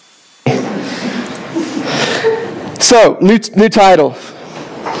So, new title.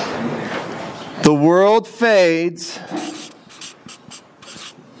 The world fades.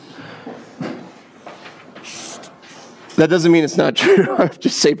 That doesn't mean it's not true. I'm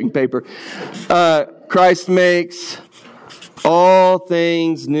just saving paper. Christ makes all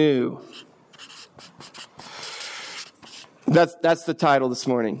things new. That's the title this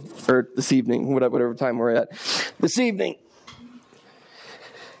morning, or this evening, whatever time we're at. This evening,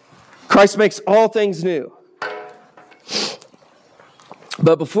 Christ makes all things new.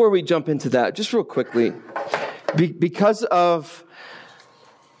 But before we jump into that, just real quickly, because of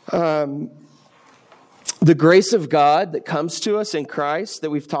the grace of God that comes to us in Christ that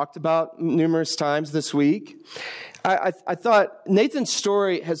we've talked about numerous times this week, I thought Nathan's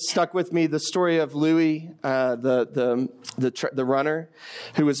story has stuck with me. The story of Louis, the runner,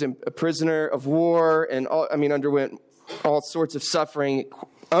 who was a prisoner of war and underwent all sorts of suffering,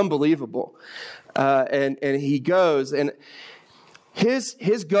 unbelievable. And he goes and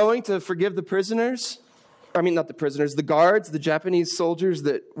his going to forgive the prisoners. Not the prisoners, the guards, the Japanese soldiers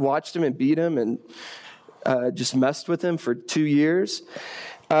that watched him and beat him and just messed with him for 2 years.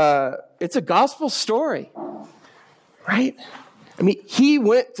 It's a gospel story, right? He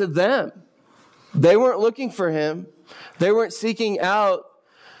went to them. They weren't looking for him. They weren't seeking out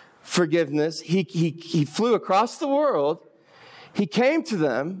forgiveness. He flew across the world. He came to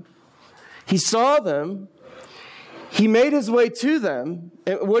them. He saw them. He made his way to them.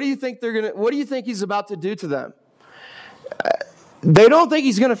 And what do you think he's about to do to them? They don't think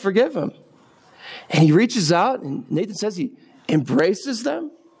he's going to forgive them. And he reaches out, and Nathan says he embraces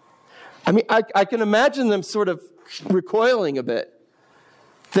them. I can imagine them sort of recoiling a bit,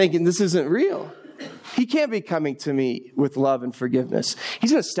 thinking this isn't real. He can't be coming to me with love and forgiveness.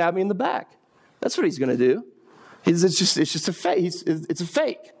 He's going to stab me in the back. That's what he's going to do. It's just a fake. It's a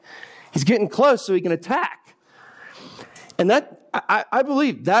fake. He's getting close so he can attack. And that I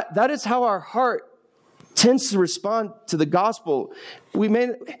believe that is how our heart tends to respond to the gospel.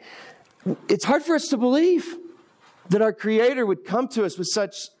 It's hard for us to believe that our Creator would come to us with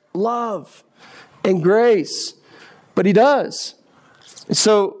such love and grace, but He does. And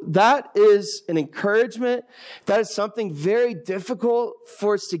so that is an encouragement. That is something very difficult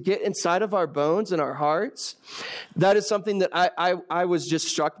for us to get inside of our bones and our hearts. That is something that I was just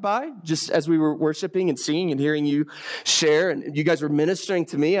struck by, just as we were worshiping and singing and hearing you share, and you guys were ministering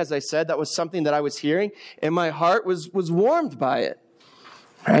to me. As I said, that was something that I was hearing, and my heart was warmed by it,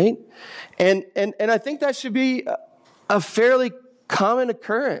 right? And I think that should be a fairly common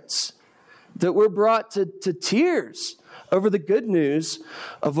occurrence, that we're brought to tears over the good news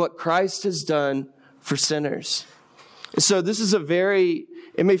of what Christ has done for sinners. So this is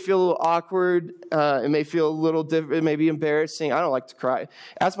it may feel a little awkward. It may feel a little different. It may be embarrassing. I don't like to cry.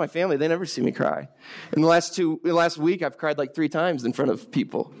 Ask my family. They never see me cry. In the last week, I've cried like 3 times in front of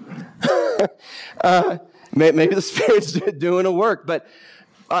people. Maybe the Spirit's doing a work, but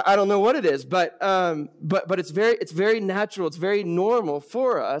I don't know what it is. But it's very natural. It's very normal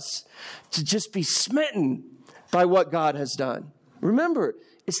for us to just be smitten by what God has done. Remember,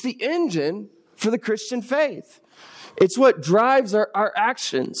 it's the engine for the Christian faith. It's what drives our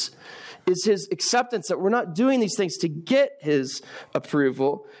actions, is His acceptance that we're not doing these things to get His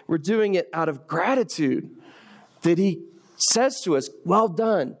approval. We're doing it out of gratitude that He says to us, well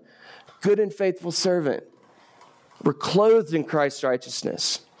done, good and faithful servant. We're clothed in Christ's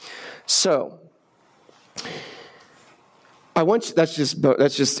righteousness. So, that's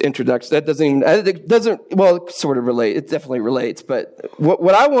just introduction. It sort of relate. It definitely relates. But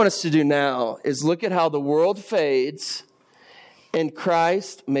what I want us to do now is look at how the world fades and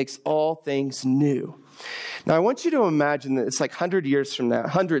Christ makes all things new. Now, I want you to imagine that it's like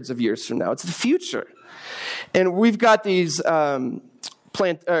hundreds of years from now. It's the future. And we've got these, not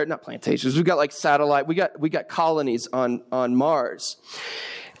plantations. We've got like satellite. We got colonies on Mars.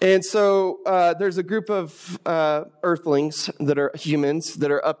 And so there's a group of earthlings that are humans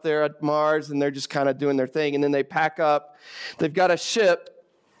that are up there at Mars, and they're just kind of doing their thing. And then they pack up. They've got a ship,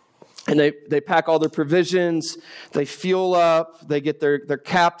 and they pack all their provisions. They fuel up. They get their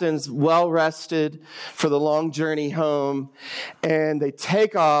captains well rested for the long journey home. And they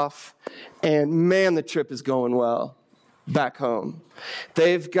take off, and man, the trip is going well back home.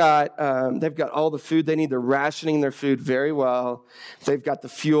 They've got all the food they need. They're rationing their food very well. They've got the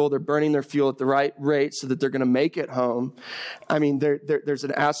fuel. They're burning their fuel at the right rate so that they're going to make it home. There's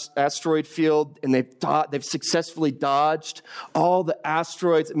an asteroid field, and they've successfully dodged all the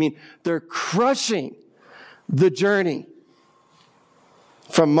asteroids. They're crushing the journey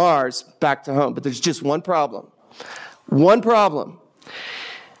from Mars back to home. But there's just one problem.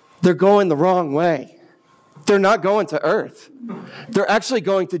 They're going the wrong way. They're not going to Earth. They're actually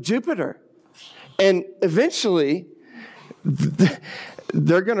going to Jupiter. And eventually,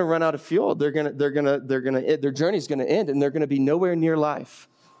 they're going to run out of fuel. Their journey's going to end, and they're going to be nowhere near life.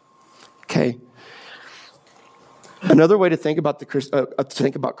 Okay. Another way to think about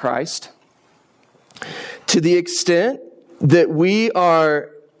Christ, to the extent that we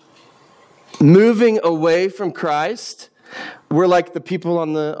are moving away from Christ, we're like the people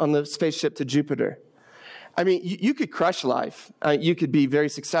on the spaceship to Jupiter. I mean, you could crush life. You could be very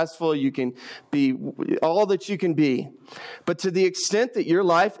successful. You can be all that you can be. But to the extent that your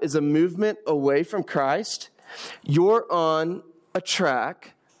life is a movement away from Christ, you're on a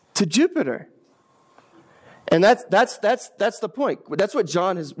track to Jupiter. And that's the point. That's what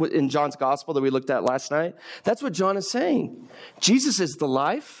John is in John's gospel that we looked at last night. That's what John is saying. Jesus is the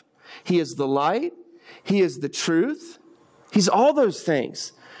life. He is the light. He is the truth. He's all those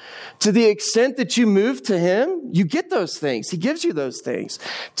things. To the extent that you move to him, you get those things. He gives you those things.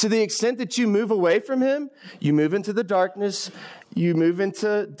 To the extent that you move away from him, you move into the darkness, you move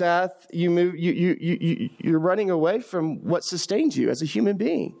into death, you're running away from what sustains you as a human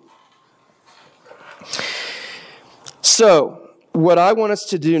being. So, what I want us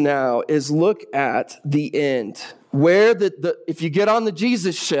to do now is look at the end. Where if you get on the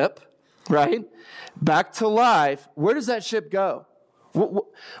Jesus ship, right, back to life, where does that ship go?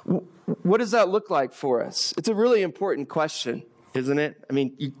 What does that look like for us? It's a really important question, isn't it? I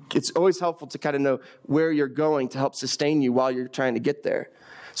mean, it's always helpful to kind of know where you're going to help sustain you while you're trying to get there.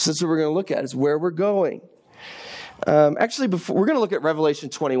 So that's what we're going to look at, is where we're going. Actually, we're going to look at Revelation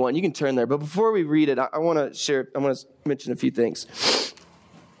 21. You can turn there. But before we read it, I want to mention a few things.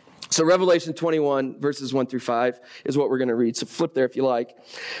 So Revelation 21, verses 1 through 5 is what we're going to read. So flip there if you like.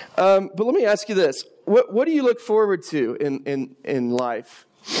 But let me ask you this. What do you look forward to in life?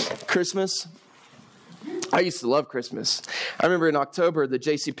 Christmas? I used to love Christmas. I remember in October, the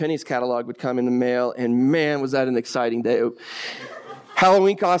JCPenney's catalog would come in the mail, and man, was that an exciting day.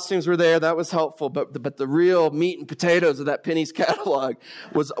 Halloween costumes were there. That was helpful. But the real meat and potatoes of that Penny's catalog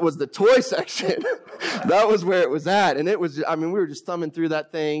was the toy section. That was where it was at. And it was, we were just thumbing through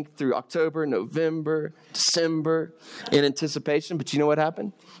that thing through October, November, December in anticipation. But you know what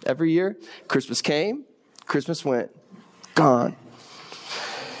happened? Every year, Christmas came, Christmas went, gone.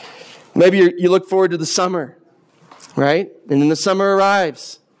 Maybe you look forward to the summer, right? And then the summer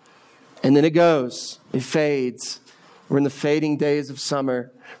arrives. And then it goes. It fades. We're in the fading days of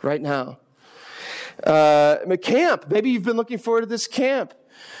summer right now. Camp. Maybe you've been looking forward to this camp.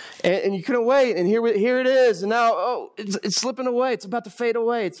 And you couldn't wait. And here it is. And now, it's slipping away. It's about to fade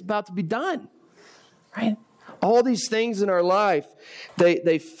away. It's about to be done. Right? All these things in our life,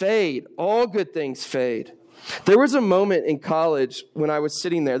 they fade. All good things fade. There was a moment in college when I was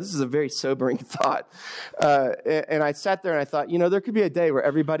sitting there. This is a very sobering thought. And I sat there and I thought, there could be a day where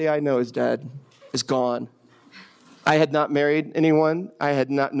everybody I know is dead, is gone. I had not married anyone. I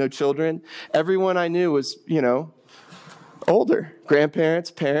had no children. Everyone I knew was, older. Grandparents,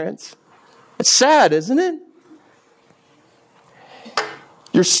 parents. It's sad, isn't it?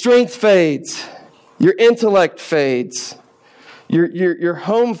 Your strength fades. Your intellect fades. Your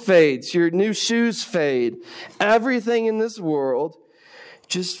home fades. Your new shoes fade. Everything in this world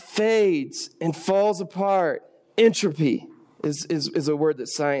just fades and falls apart. Entropy is a word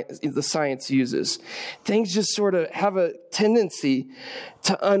that the science uses. Things just sort of have a tendency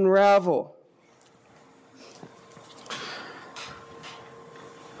to unravel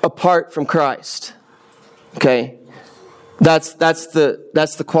apart from Christ. Okay? That's the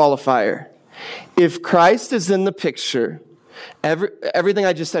qualifier. If Christ is in the picture, everything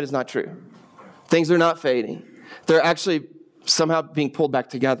I just said is not true. Things are not fading. They're actually somehow being pulled back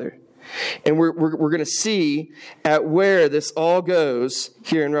together. And we're going to see at where this all goes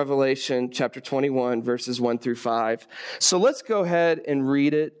here in Revelation chapter 21, verses 1 through 5. So let's go ahead and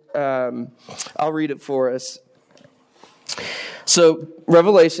read it. I'll read it for us. So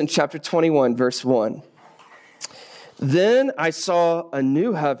Revelation chapter 21, verse 1. Then I saw a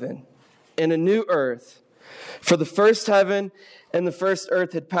new heaven and a new earth. For the first heaven and the first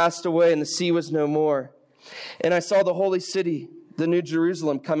earth had passed away, and the sea was no more. And I saw the holy city, the new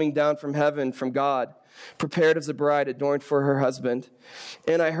Jerusalem, coming down from heaven from God, prepared as a bride adorned for her husband.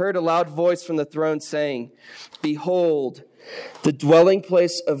 And I heard a loud voice from the throne saying, "Behold, the dwelling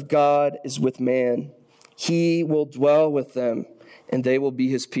place of God is with man. He will dwell with them, and they will be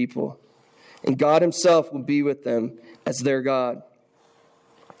his people. And God himself will be with them as their God.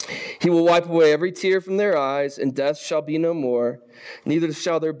 He will wipe away every tear from their eyes, and death shall be no more. Neither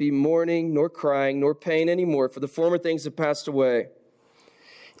shall there be mourning, nor crying, nor pain any more, for the former things have passed away."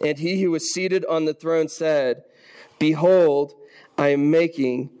 And he who was seated on the throne said, "Behold, I am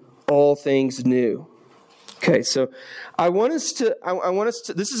making all things new." Okay, so I want us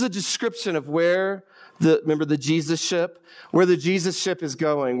to, this is a description of where remember the Jesus ship, where the Jesus ship is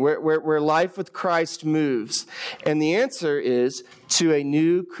going, where life with Christ moves. And the answer is to a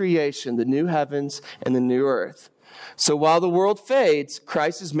new creation, the new heavens and the new earth. So while the world fades,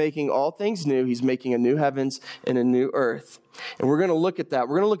 Christ is making all things new. He's making a new heavens and a new earth. And we're going to look at that.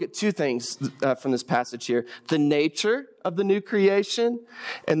 We're going to look at two things from this passage here: the nature of the new creation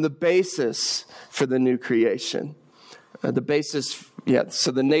and the basis for the new creation. So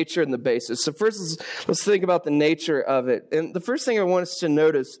the nature and the basis. So first, let's think about the nature of it. And the first thing I want us to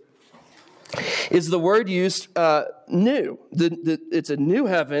notice is the word used, new. It's a new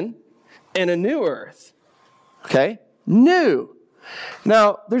heaven and a new earth. Okay? New.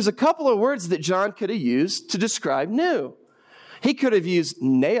 Now, there's a couple of words that John could have used to describe new. He could have used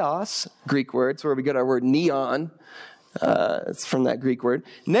neos, Greek words, where we get our word neon. It's from that Greek word.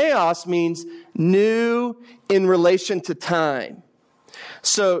 Neos means new in relation to time.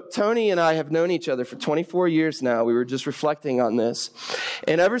 So Tony and I have known each other for 24 years now. We were just reflecting on this.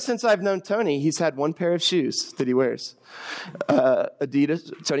 And ever since I've known Tony, he's had one pair of shoes that he wears.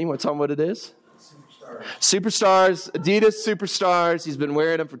 Adidas. Tony, you want to tell him what it is? Superstars, Adidas Superstars. He's been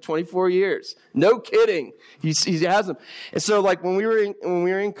wearing them for 24 years. No kidding. He has them. And so, like when we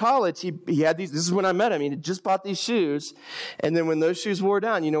were in college, he had these. This is when I met him. He had just bought these shoes, and then when those shoes wore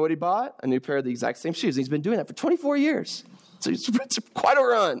down, you know what he bought? A new pair of the exact same shoes. And he's been doing that for 24 years. So it's quite a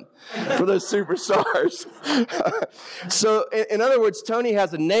run for those superstars. So, in other words, Tony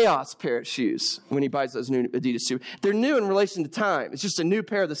has a Neos pair of shoes when he buys those new Adidas shoes. They're new in relation to time. It's just a new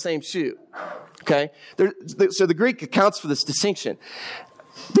pair of the same shoe. Okay? So the Greek accounts for this distinction.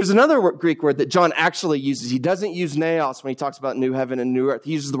 There's another Greek word that John actually uses. He doesn't use neos when he talks about new heaven and new earth.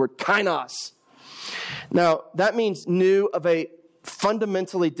 He uses the word kainos. Now, that means new of a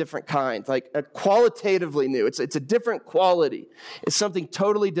fundamentally different kind, like a qualitatively new. It's a different quality. It's something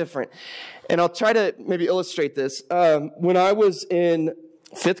totally different. And I'll try to maybe illustrate this. When I was in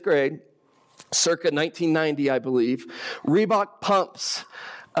 5th grade, circa 1990, I believe, Reebok pumps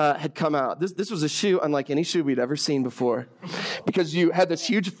had come out. This was a shoe unlike any shoe we'd ever seen before, because you had this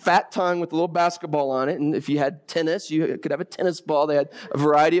huge fat tongue with a little basketball on it, and if you had tennis, you could have a tennis ball. They had a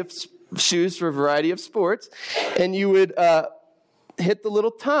variety of shoes for a variety of sports, and you would hit the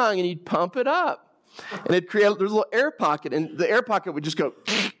little tongue and you'd pump it up, and it'd create there's a little air pocket, and the air pocket would just go,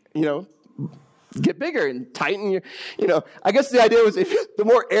 get bigger and tighten your, I guess the idea was the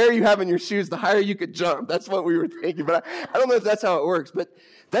more air you have in your shoes, the higher you could jump. That's what we were thinking, but I don't know if that's how it works, but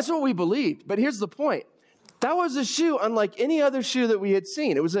that's what we believed. But here's the point. That was a shoe unlike any other shoe that we had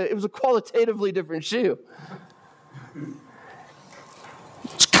seen. It was a qualitatively different shoe.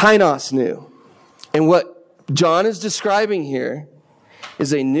 It's kainos new. And what John is describing here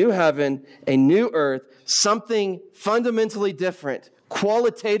is a new heaven, a new earth, something fundamentally different,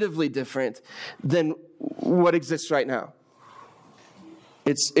 qualitatively different than what exists right now.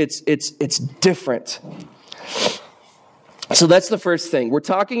 It's different. So that's the first thing. We're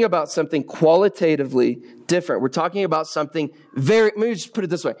talking about something qualitatively different. We're talking about something let me just put it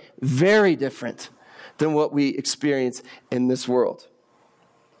this way, very different than what we experience in this world.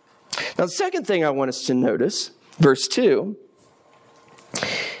 Now, the second thing I want us to notice, verse 2,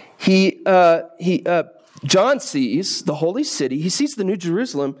 John sees the holy city. He sees the New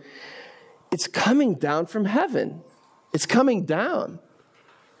Jerusalem. It's coming down from heaven. It's coming down.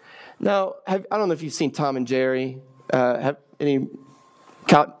 Now, I don't know if you've seen Tom and Jerry. Have any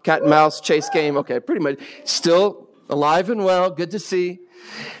cat and mouse chase game? Okay, pretty much. Still alive and well. Good to see.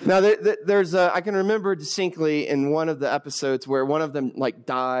 Now, there's I can remember distinctly in one of the episodes where one of them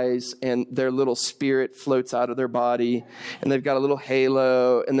dies and their little spirit floats out of their body, and they've got a little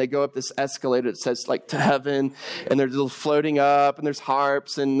halo, and they go up this escalator that says to heaven, and they're little floating up, and there's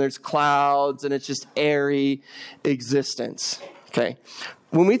harps and there's clouds, and it's just airy existence. Okay.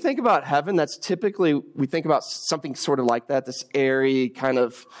 When we think about heaven, that's typically, we think about something sort of like that, this airy kind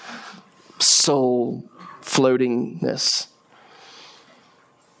of soul floatingness.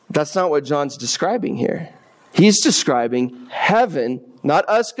 That's not what John's describing here. He's describing heaven, not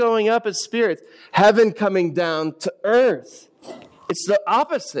us going up as spirits, heaven coming down to earth. It's the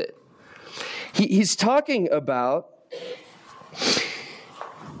opposite. He's talking about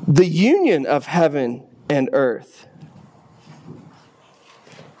the union of heaven and earth.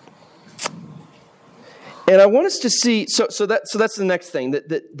 And I want us to see, so that's the next thing,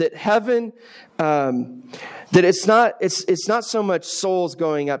 that heaven, that it's not so much souls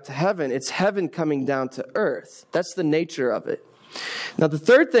going up to heaven, it's heaven coming down to earth. That's the nature of it. Now, the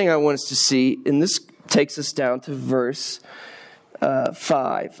third thing I want us to see, and this takes us down to verse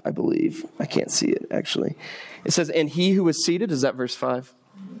 5, I believe. I can't see it, actually. It says, and he who was seated, is that verse 5?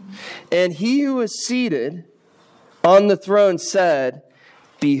 And he who was seated on the throne said,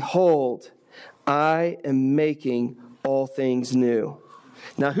 behold, I am making all things new.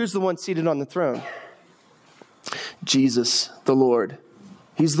 Now, who's the one seated on the throne? Jesus, the Lord.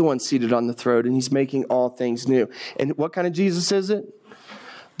 He's the one seated on the throne, and he's making all things new. And what kind of Jesus is it?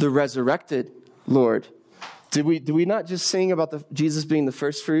 The resurrected Lord. Did we not just sing about Jesus being the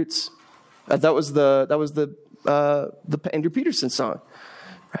first fruits? That was the Andrew Peterson song,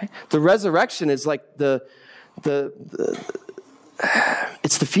 right? The resurrection is like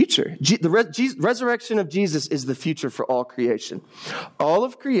it's the future. The resurrection of Jesus is the future for all creation. All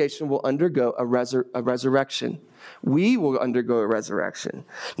of creation will undergo a resurrection. We will undergo a resurrection.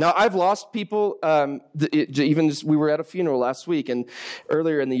 Now, I've lost people. We were at a funeral last week, and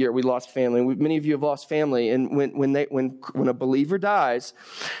earlier in the year we lost family. Many of you have lost family, and when a believer dies,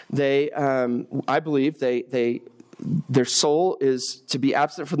 I believe their soul is to be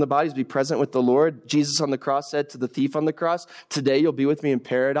absent from the body, to be present with the Lord. Jesus on the cross said to the thief on the cross, today you'll be with me in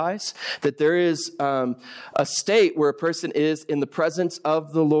paradise. That there is a state where a person is in the presence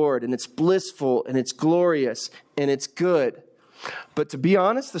of the Lord, and it's blissful, and it's glorious, and it's good. But to be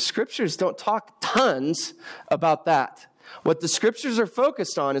honest, the scriptures don't talk tons about that. What the scriptures are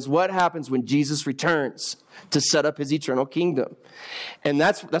focused on is what happens when Jesus returns to set up his eternal kingdom. And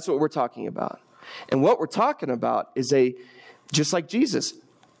that's what we're talking about. And what we're talking about is just like Jesus,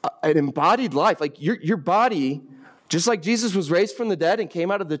 an embodied life. Like your body, just like Jesus was raised from the dead and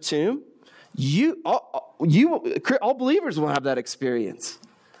came out of the tomb, all believers will have that experience.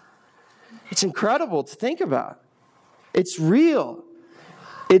 It's incredible to think about. It's real.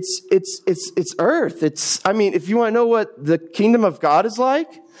 It's earth. If you want to know what the kingdom of God is like,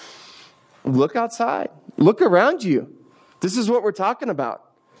 look outside. Look around you. This is what we're talking about.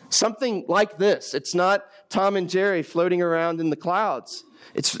 Something like this. It's not Tom and Jerry floating around in the clouds.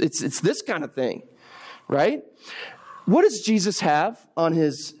 It's this kind of thing, right? What does Jesus have on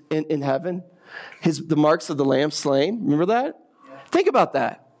in heaven? The marks of the Lamb slain. Remember that? Yeah. Think about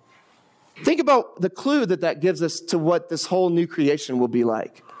that. Think about the clue that gives us to what this whole new creation will be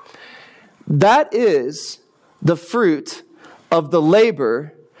like. That is the fruit of the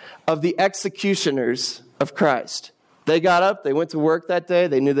labor of the executioners of Christ. They got up, they went to work that day.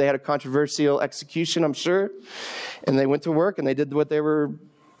 They knew they had a controversial execution, I'm sure. And they went to work and they did what they were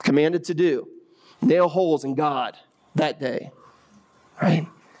commanded to do. Nail holes in God that day, right?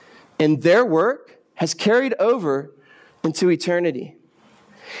 And their work has carried over into eternity.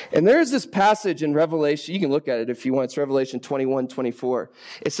 And there's this passage in Revelation. You can look at it if you want. It's Revelation 21:24.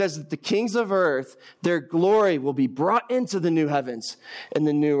 It says that the kings of earth, their glory will be brought into the new heavens and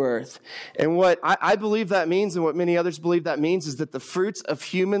the new earth. And what I believe that means, and what many others believe that means, is that the fruits of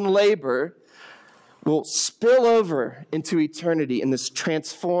human labor will spill over into eternity in this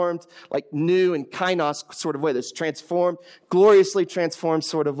transformed, like new and kainos sort of way, this transformed, gloriously transformed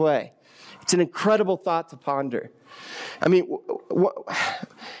sort of way. It's an incredible thought to ponder. I mean,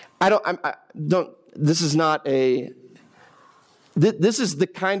 this is the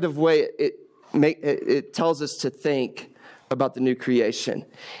kind of way it tells us to think about the new creation.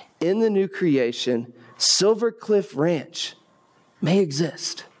 In the new creation, Silver Cliff Ranch may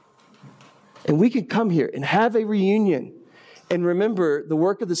exist. And we can come here and have a reunion and remember the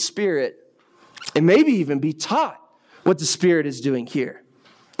work of the Spirit and maybe even be taught what the Spirit is doing here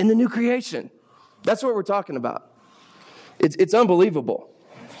in the new creation. That's what we're talking about. It's unbelievable.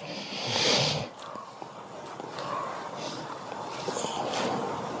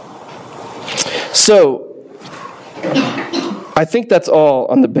 So, I think that's all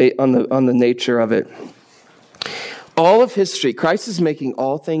on the nature of it. All of history, Christ is making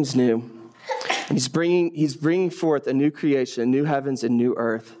all things new. He's bringing forth a new creation, new heavens and new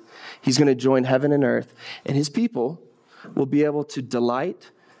earth. He's going to join heaven and earth, and his people will be able to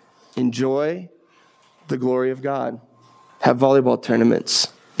delight, enjoy the glory of God, have volleyball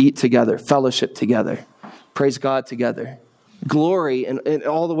tournaments, eat together, fellowship together, praise God together, glory in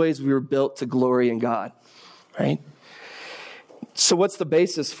all the ways we were built to glory in God, right? So what's the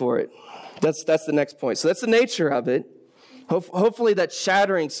basis for it? That's the next point. So that's the nature of it. Hopefully that's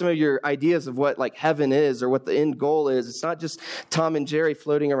shattering some of your ideas of what like heaven is or what the end goal is. It's not just Tom and Jerry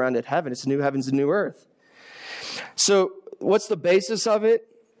floating around at heaven. It's new heavens and new earth. So what's the basis of it?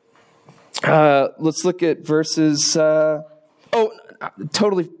 Let's look at verses.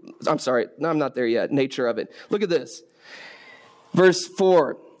 Totally. I'm sorry. No, I'm not there yet. Nature of it. Look at this. Verse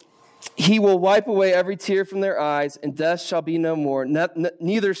 4. He will wipe away every tear from their eyes, and death shall be no more.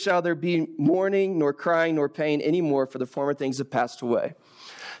 Neither shall there be mourning, nor crying, nor pain anymore, for the former things have passed away.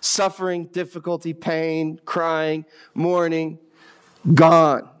 Suffering, difficulty, pain, crying, mourning,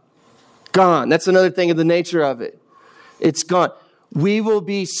 gone. Gone. That's another thing of the nature of it. It's gone. We will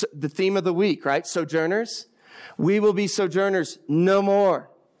be, the theme of the week, right? Sojourners. We will be sojourners no more.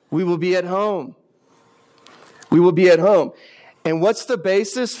 We will be at home. We will be at home. And what's the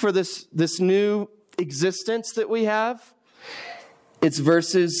basis for this new existence that we have? It's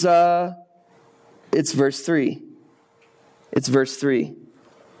verse 3. It's verse 3.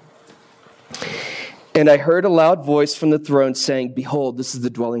 And I heard a loud voice from the throne saying, "Behold, this is the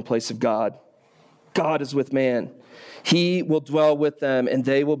dwelling place of God. God is with man. He will dwell with them, and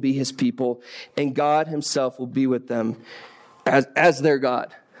they will be his people, and God himself will be with them as their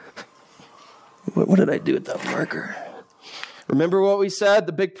God." What did I do with that marker? Remember what we said,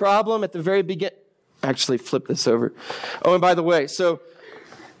 the big problem at the very beginning? Actually, flip this over. Oh, and by the way, so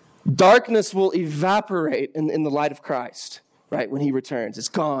darkness will evaporate in the light of Christ, right? When he returns, it's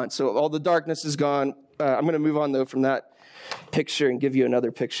gone. So all the darkness is gone. I'm going to move on, though, from that picture and give you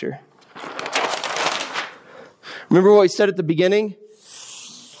another picture. Remember what we said at the beginning?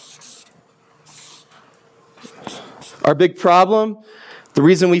 Our big problem, the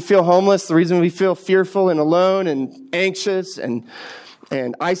reason we feel homeless, the reason we feel fearful and alone and anxious and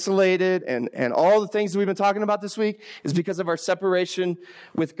isolated and all the things that we've been talking about this week is because of our separation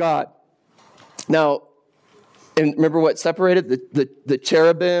with God. Now, and remember what separated? The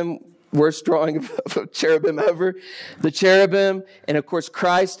cherubim, worst drawing of a cherubim ever. The cherubim, and of course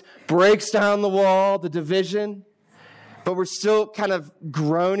Christ breaks down the wall, the division. But we're still kind of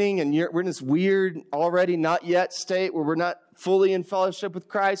groaning, and we're in this weird, already not yet state where we're not fully in fellowship with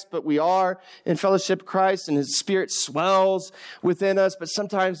Christ, but we are in fellowship with Christ, and his spirit swells within us. But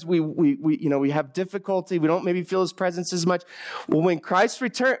sometimes we have difficulty. We don't maybe feel his presence as much. Well, when Christ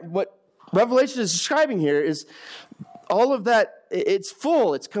returns, what Revelation is describing here is all of that. It's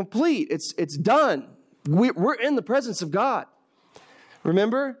full. It's complete. It's done. We're in the presence of God.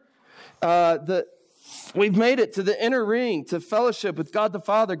 Remember we've made it to the inner ring, to fellowship with God the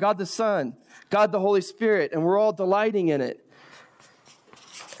Father, God the Son, God the Holy Spirit, and we're all delighting in it.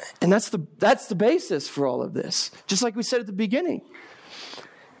 And that's the basis for all of this, just like we said at the beginning.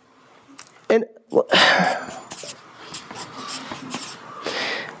 And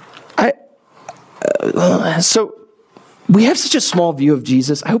so we have such a small view of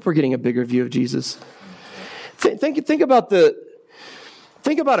Jesus. I hope we're getting a bigger view of Jesus. Think about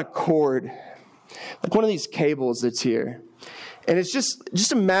a cord. Like one of these cables that's here. And it's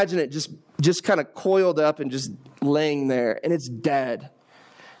just imagine it just kind of coiled up and just laying there, and it's dead.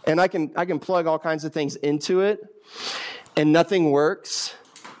 And I can plug all kinds of things into it, and nothing works.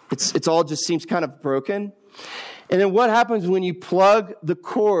 It's all just seems kind of broken. And then what happens when you plug the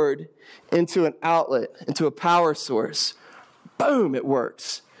cord into an outlet, into a power source? Boom, it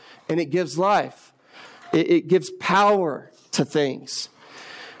works. And it gives life. It gives power to things.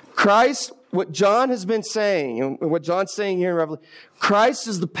 Christ, what John has been saying, and what John's saying here in Revelation, Christ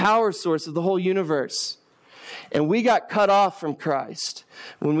is the power source of the whole universe. And we got cut off from Christ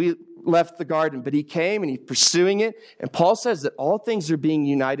when we left the garden, but he came and he's pursuing it. And Paul says that all things are being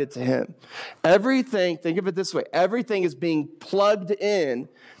united to him. Everything, think of it this way, everything is being plugged in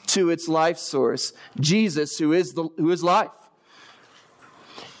to its life source, Jesus, who is life.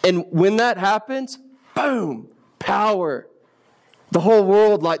 And when that happens, boom, power. The whole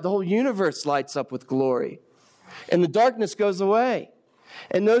world, the whole universe lights up with glory. And the darkness goes away.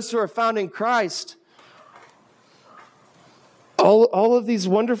 And those who are found in Christ, all of these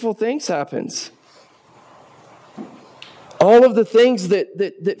wonderful things happens. All of the things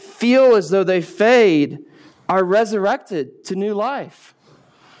that feel as though they fade are resurrected to new life.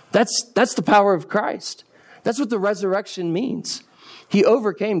 That's the power of Christ. That's what the resurrection means. He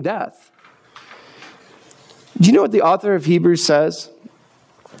overcame death. Do you know what the author of Hebrews says?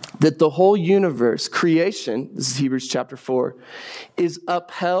 That the whole universe, creation, this is Hebrews chapter 4, is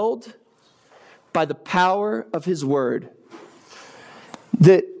upheld by the power of his word.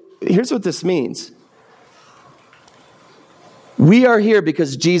 Here's what this means. We are here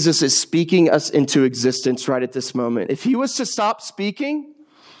because Jesus is speaking us into existence right at this moment. If he was to stop speaking,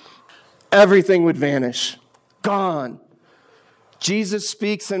 everything would vanish. Gone. Jesus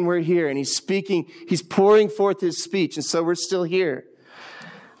speaks and we're here, and he's speaking, he's pouring forth his speech, and so we're still here.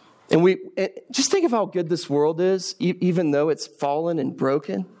 And just think of how good this world is, even though it's fallen and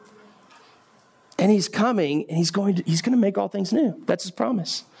broken. And he's coming, and he's going to make all things new. That's his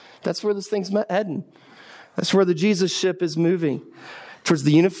promise. That's where this thing's heading. That's where the Jesus ship is moving. towards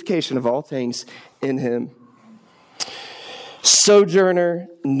the unification of all things in him. Sojourner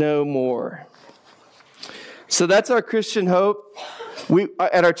no more. So that's our Christian hope.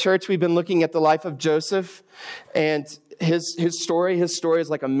 At our church, we've been looking at the life of Joseph, and his story. His story is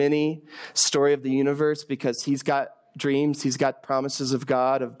like a mini story of the universe, because he's got dreams, he's got promises of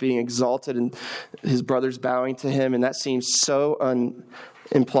God, of being exalted and his brothers bowing to him, and that seems so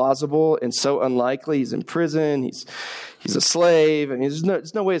implausible and so unlikely. He's in prison, he's a slave. I mean,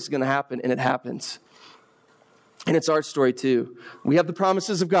 there's no way it's going to happen, and it happens. And it's our story too. We have the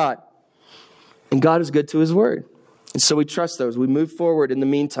promises of God, and God is good to his word. And so we trust those. We move forward in the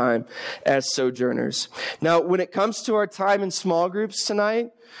meantime as sojourners. Now, when it comes to our time in small groups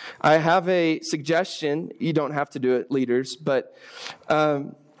tonight, I have a suggestion. You don't have to do it, leaders, but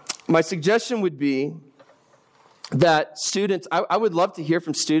my suggestion would be that students, I would love to hear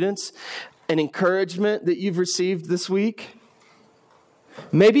from students an encouragement that you've received this week.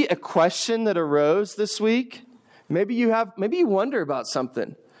 Maybe a question that arose this week. Maybe you wonder about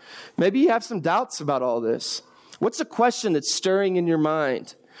something. Maybe you have some doubts about all this. What's a question that's stirring in your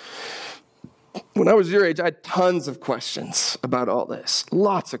mind? When I was your age, I had tons of questions about all this.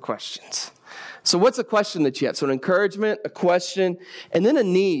 Lots of questions. So what's a question that you have? So an encouragement, a question, and then a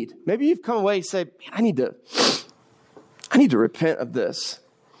need. Maybe you've come away and say, man, I need to repent of this.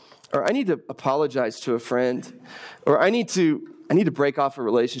 Or I need to apologize to a friend. Or I need to break off a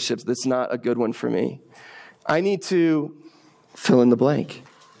relationship that's not a good one for me. I need to fill in the blank.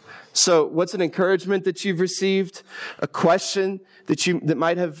 So what's an encouragement that you've received? A question that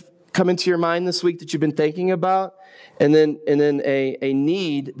might have come into your mind this week that you've been thinking about? And then a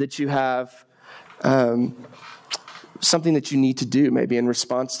need that you have, something that you need to do maybe in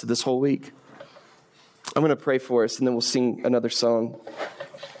response to this whole week. I'm going to pray for us, and then we'll sing another song.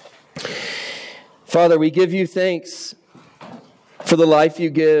 Father, we give you thanks for the life you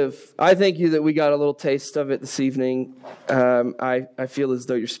give. I thank you that we got a little taste of it this evening. I feel as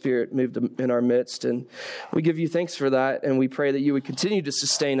though your Spirit moved in our midst, and we give you thanks for that, and we pray that you would continue to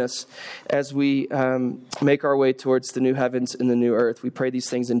sustain us as we make our way towards the new heavens and the new earth. We pray these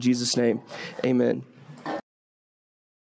things in Jesus' name. Amen.